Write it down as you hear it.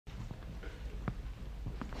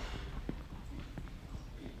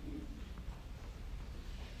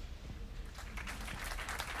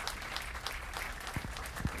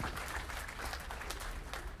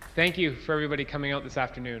Thank you for everybody coming out this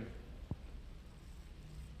afternoon.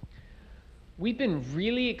 We've been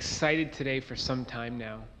really excited today for some time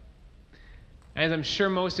now. As I'm sure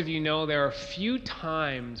most of you know, there are a few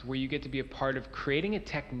times where you get to be a part of creating a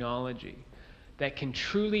technology that can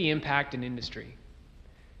truly impact an industry,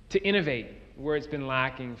 to innovate where it's been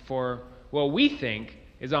lacking for what we think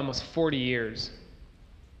is almost 40 years.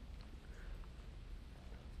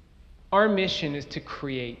 Our mission is to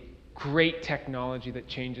create great technology that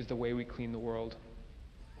changes the way we clean the world.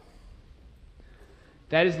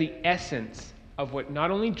 That is the essence of what not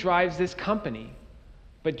only drives this company,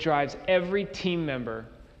 but drives every team member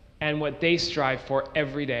and what they strive for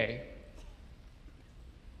every day.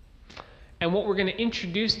 And what we're going to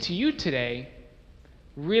introduce to you today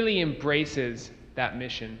really embraces that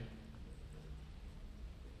mission.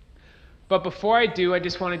 But before I do, I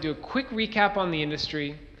just want to do a quick recap on the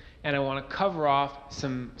industry, and I want to cover off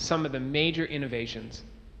some of the major innovations.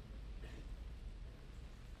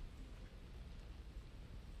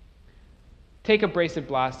 Take abrasive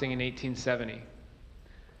blasting in 1870.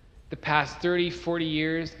 The past 30, 40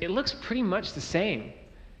 years, it looks pretty much the same.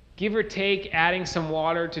 Give or take, adding some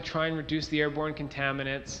water to try and reduce the airborne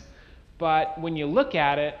contaminants. But when you look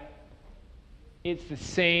at it, it's the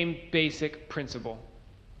same basic principle.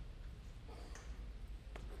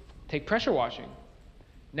 Take pressure washing.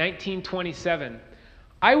 1927.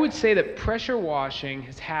 I would say that pressure washing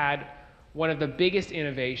has had one of the biggest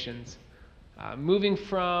innovations. Moving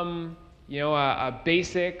from a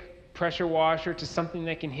basic pressure washer to something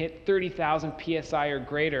that can hit 30,000 psi or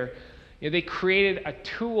greater. They created a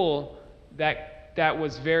tool that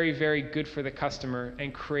was very, very good for the customer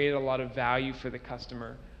and created a lot of value for the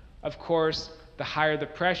customer. Of course, the higher the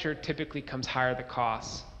pressure, typically comes higher the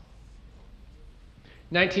costs.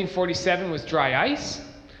 1947 was dry ice.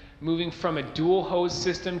 Moving from a dual hose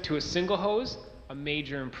system to a single hose, a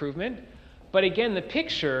major improvement. But again, the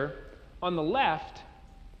picture on the left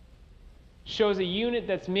shows a unit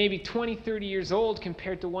that's maybe 20, 30 years old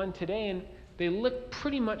compared to one today, and they look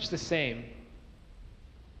pretty much the same.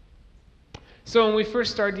 So when we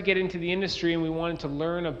first started to get into the industry and we wanted to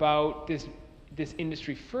learn about this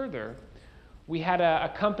industry further, we had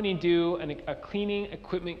a company do a cleaning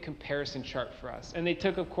equipment comparison chart for us. And they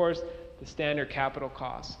took, of course, the standard capital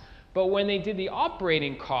costs. But when they did the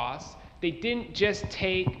operating costs, they didn't just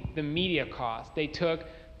take the media cost. They took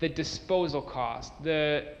the disposal cost,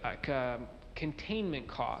 the containment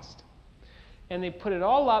cost. And they put it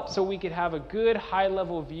all up so we could have a good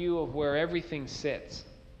high-level view of where everything sits.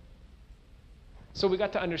 So we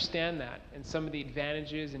got to understand that and some of the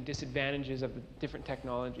advantages and disadvantages of the different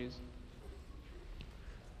technologies.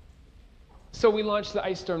 So we launched the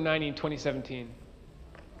IceStorm90 in 2017.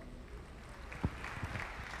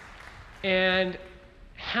 And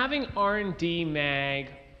having R&D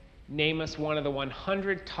Mag name us one of the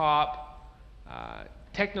 100 top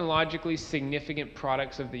technologically significant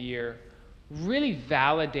products of the year really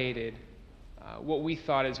validated what we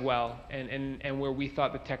thought as well, and where we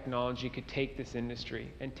thought the technology could take this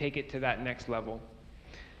industry and take it to that next level.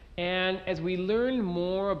 And as we learned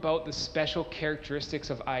more about the special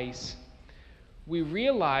characteristics of ice, we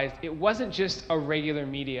realized it wasn't just a regular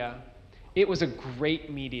media, it was a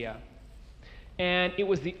great media. And it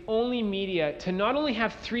was the only media to not only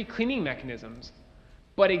have 3 cleaning mechanisms,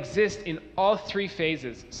 but exist in all 3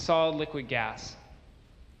 phases, solid, liquid, gas.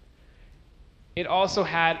 It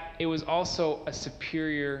was also a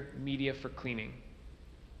superior media for cleaning.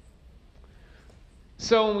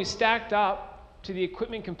 So when we stacked up to the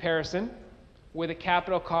equipment comparison with a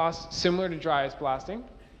capital cost similar to dry ice blasting,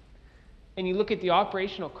 and you look at the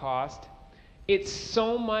operational cost, it's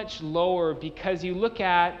so much lower because you look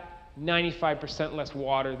at 95% less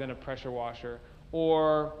water than a pressure washer,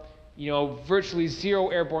 or virtually 0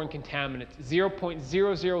 airborne contaminants,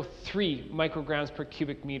 0.003 micrograms per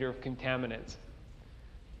cubic meter of contaminants.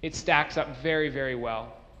 It stacks up very, very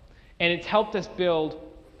well. And it's helped us build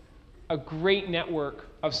a great network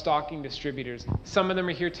of stocking distributors. Some of them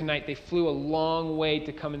are here tonight. They flew a long way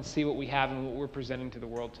to come and see what we have and what we're presenting to the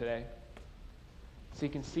world today. So you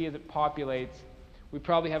can see as it populates, we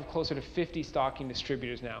probably have closer to 50 stocking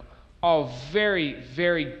distributors now. All very,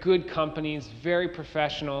 very good companies, very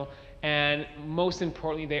professional, and most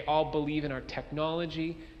importantly, they all believe in our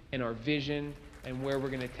technology and our vision and where we're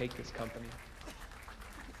going to take this company.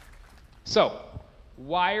 So,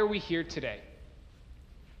 why are we here today?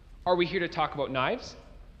 Are we here to talk about knives?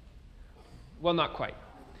 Well, not quite.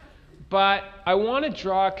 But I want to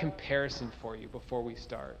draw a comparison for you before we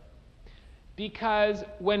start. Because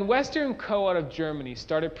when Western Co. out of Germany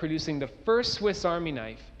started producing the first Swiss Army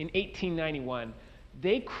knife in 1891,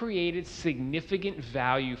 they created significant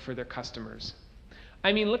value for their customers.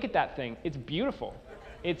 I mean, look at that thing. It's beautiful.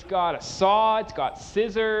 It's got a saw, it's got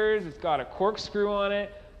scissors, it's got a corkscrew on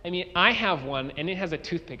it. I mean, I have one, and it has a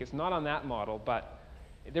toothpick. It's not on that model, but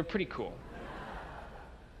they're pretty cool.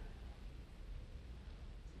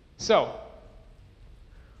 So,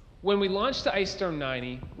 when we launched the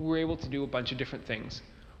IceStorm90, we were able to do a bunch of different things.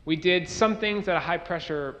 We did some things that a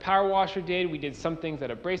high-pressure power washer did. We did some things that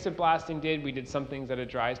abrasive blasting did. We did some things that a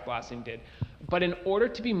dry ice blasting did. But in order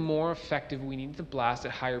to be more effective, we needed to blast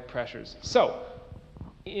at higher pressures. So,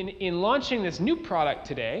 in launching this new product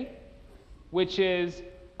today, which is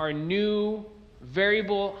our new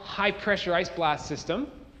variable high-pressure ice blast system,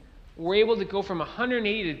 we're able to go from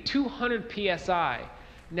 180 to 200 psi.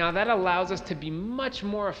 Now that allows us to be much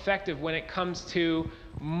more effective when it comes to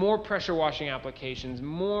more pressure washing applications,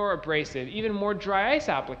 more abrasive, even more dry ice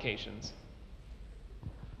applications.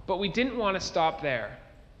 But we didn't want to stop there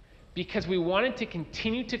because we wanted to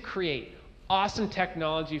continue to create awesome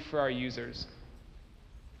technology for our users.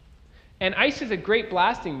 And ice is a great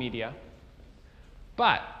blasting media,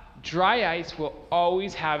 but dry ice will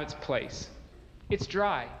always have its place. It's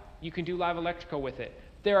dry. You can do live electrical with it.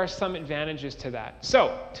 There are some advantages to that.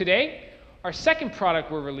 So today, our second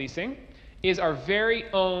product we're releasing is our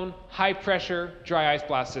very own high-pressure dry ice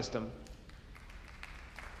blast system.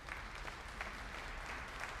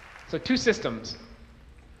 So two systems.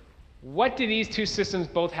 What do these two systems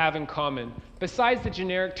both have in common? Besides the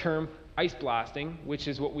generic term ice blasting, which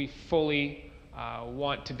is what we fully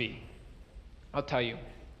want to be. I'll tell you,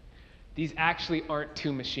 these actually aren't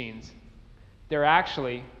two machines. They're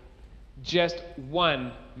actually just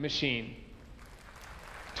one machine,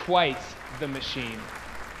 twice the machine,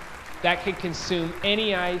 that can consume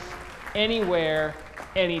any ice, anywhere,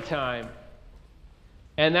 anytime.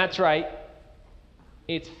 And that's right,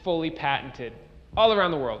 it's fully patented, all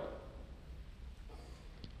around the world.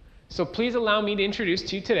 So please allow me to introduce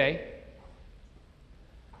to you today,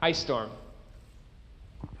 IceStorm.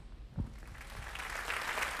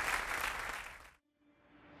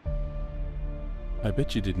 I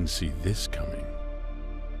bet you didn't see this coming.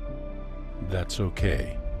 That's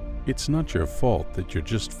okay. It's not your fault that you're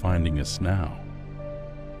just finding us now.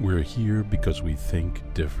 We're here because we think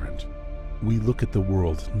different. We look at the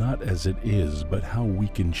world not as it is, but how we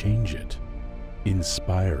can change it,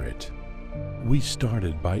 inspire it. We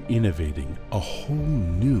started by innovating a whole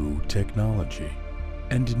new technology.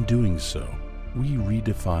 And in doing so, we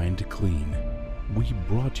redefined clean. We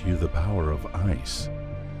brought you the power of ice.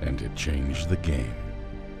 And it changed the game.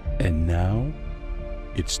 And now,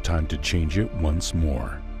 it's time to change it once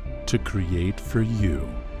more, to create for you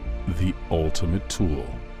the ultimate tool.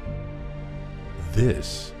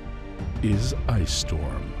 This is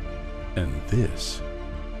IceStorm, and this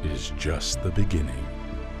is just the beginning.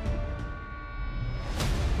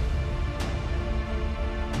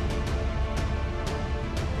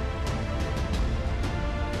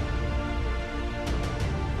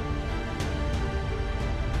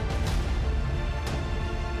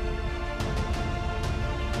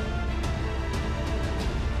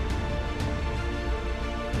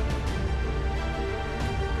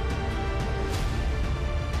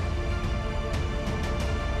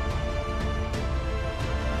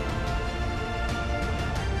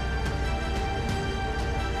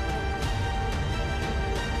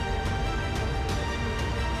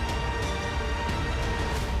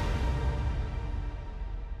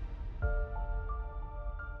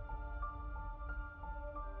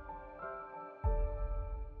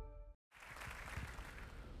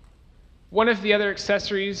 One of the other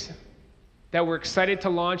accessories that we're excited to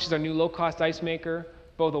launch is our new low-cost ice maker,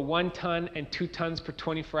 both a 1 ton and 2 tons per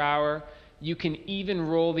 24-hour. You can even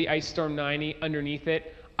roll the IceStorm90 underneath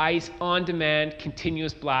it. Ice on demand,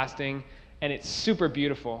 continuous blasting, and it's super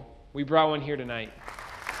beautiful. We brought one here tonight.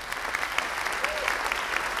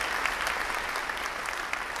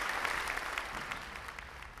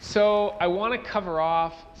 So I want to cover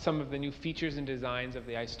off some of the new features and designs of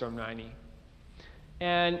the IceStorm90.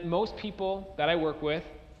 And most people that I work with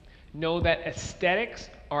know that aesthetics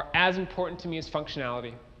are as important to me as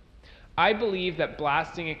functionality. I believe that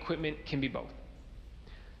blasting equipment can be both.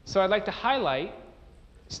 So I'd like to highlight,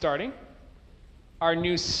 starting, our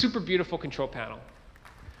new super beautiful control panel.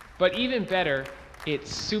 But even better,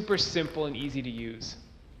 it's super simple and easy to use.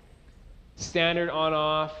 Standard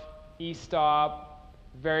on-off, e-stop,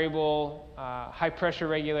 variable high pressure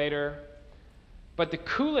regulator. But the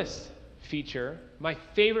coolest feature, my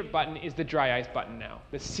favorite button, is the dry ice button now,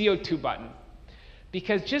 the CO2 button.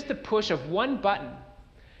 Because just the push of one button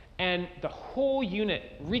and the whole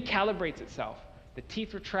unit recalibrates itself the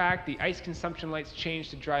teeth retract, the ice consumption lights change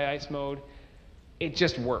to dry ice mode. It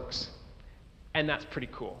just works. And that's pretty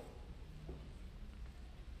cool.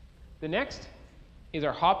 The next is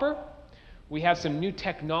our hopper. We have some new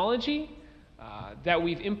technology that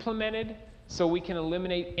we've implemented so we can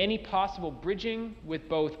eliminate any possible bridging with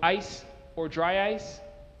both ice or dry ice.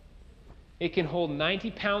 It can hold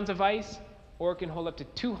 90 pounds of ice, or it can hold up to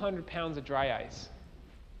 200 pounds of dry ice.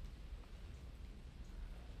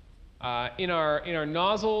 In our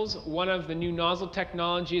nozzles, one of the new nozzle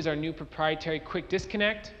technologies, our new proprietary quick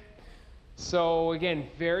disconnect. So again,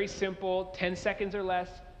 very simple, 10 seconds or less.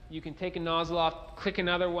 You can take a nozzle off, click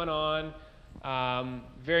another one on.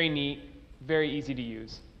 Very neat, very easy to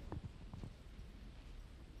use.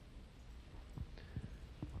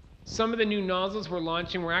 Some of the new nozzles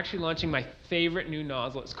we're actually launching my favorite new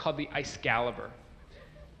nozzle. It's called the Excalibur.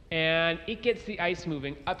 And it gets the ice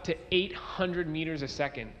moving up to 800 meters a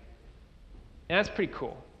second. And that's pretty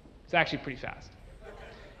cool. It's actually pretty fast.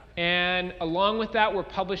 And along with that, we're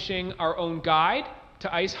publishing our own guide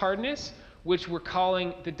to ice hardness, which we're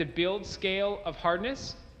calling the DeBuild Scale of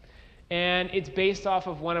Hardness. And it's based off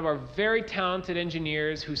of one of our very talented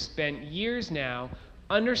engineers who spent years now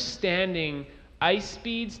understanding ice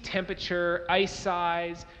speeds, temperature, ice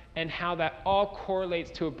size, and how that all correlates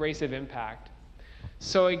to abrasive impact.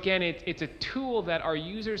 So again, it's a tool that our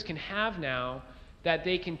users can have now, that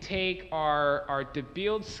they can take our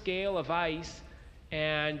DeBuild scale of ice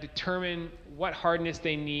and determine what hardness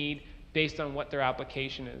they need based on what their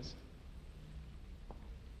application is.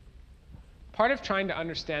 Part of trying to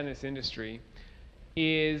understand this industry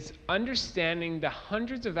is understanding the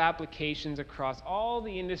hundreds of applications across all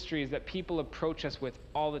the industries that people approach us with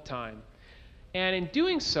all the time. And in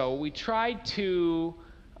doing so, we tried to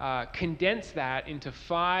condense that into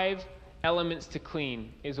 5 elements to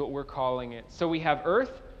clean, is what we're calling it. So we have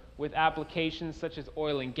earth, with applications such as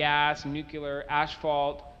oil and gas, nuclear,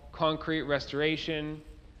 asphalt, concrete restoration.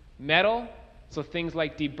 Metal, so things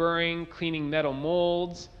like deburring, cleaning metal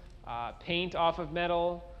molds, paint off of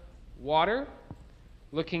metal. Water,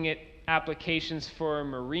 looking at applications for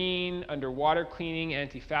marine, underwater cleaning,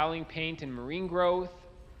 anti-fouling paint, and marine growth.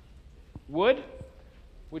 Wood,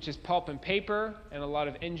 which is pulp and paper, and a lot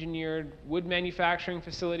of engineered wood manufacturing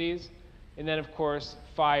facilities. And then, of course,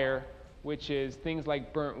 fire, which is things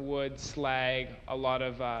like burnt wood, slag, a lot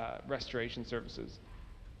of restoration services.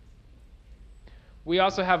 We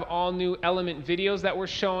also have all new element videos that we're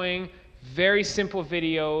showing, very simple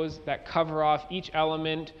videos that cover off each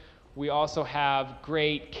element. We also have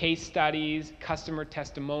great case studies, customer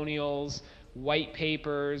testimonials, white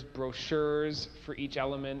papers, brochures for each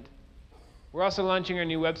element. We're also launching our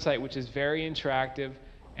new website, which is very interactive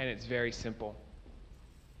and it's very simple.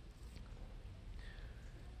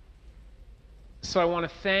 So I want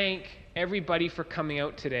to thank everybody for coming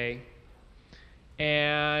out today.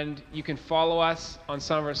 And you can follow us on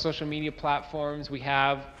some of our social media platforms. We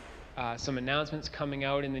have some announcements coming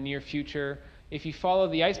out in the near future. If you follow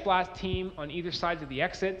the Ice Blast team on either side of the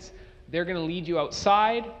exits, they're going to lead you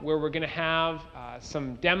outside where we're going to have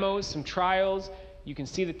some demos, some trials. You can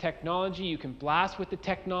see the technology, you can blast with the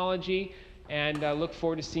technology, and look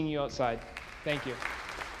forward to seeing you outside. Thank you.